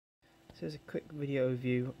So here's a quick video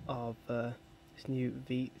overview of this new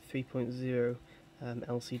V3.0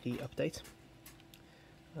 LCD update.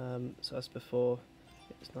 So as before,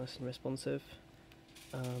 it's nice and responsive.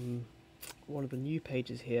 One of the new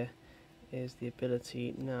pages here is the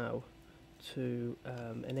ability now to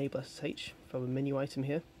enable SSH from a menu item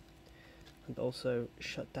here, and also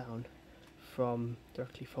shut down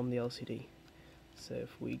directly from the LCD. So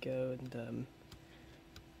if we go and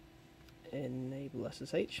enable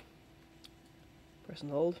SSH, press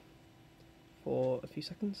and hold for a few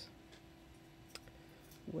seconds.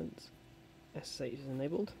 Once SSH is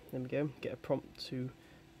enabled, there we go, get a prompt to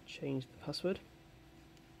change the password.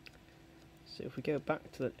 So if we go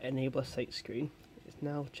back to the enable SSH screen, it's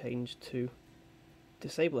now changed to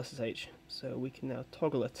disable SSH, so we can now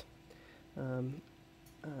toggle it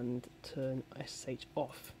and turn SSH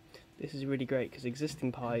off. This is really great because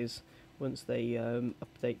existing Pis, once they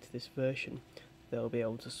update this version, they'll be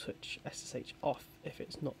able to switch SSH off if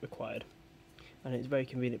it's not required, and it's very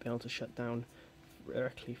convenient being able to shut down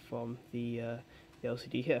directly from the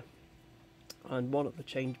LCD here. And one of the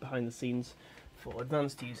change behind the scenes for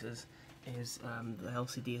advanced users is the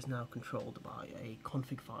LCD is now controlled by a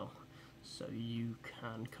config file, so you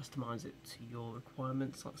can customize it to your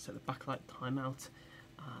requirements, like set the backlight timeout,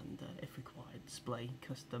 and if required, display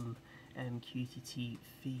custom MQTT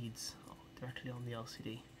feeds directly on the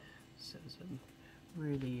LCD. So it's a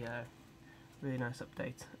really nice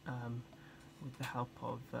update with the help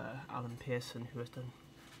of Alan Pearson, who has done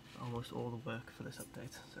almost all the work for this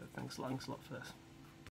update. So thanks a lot for this.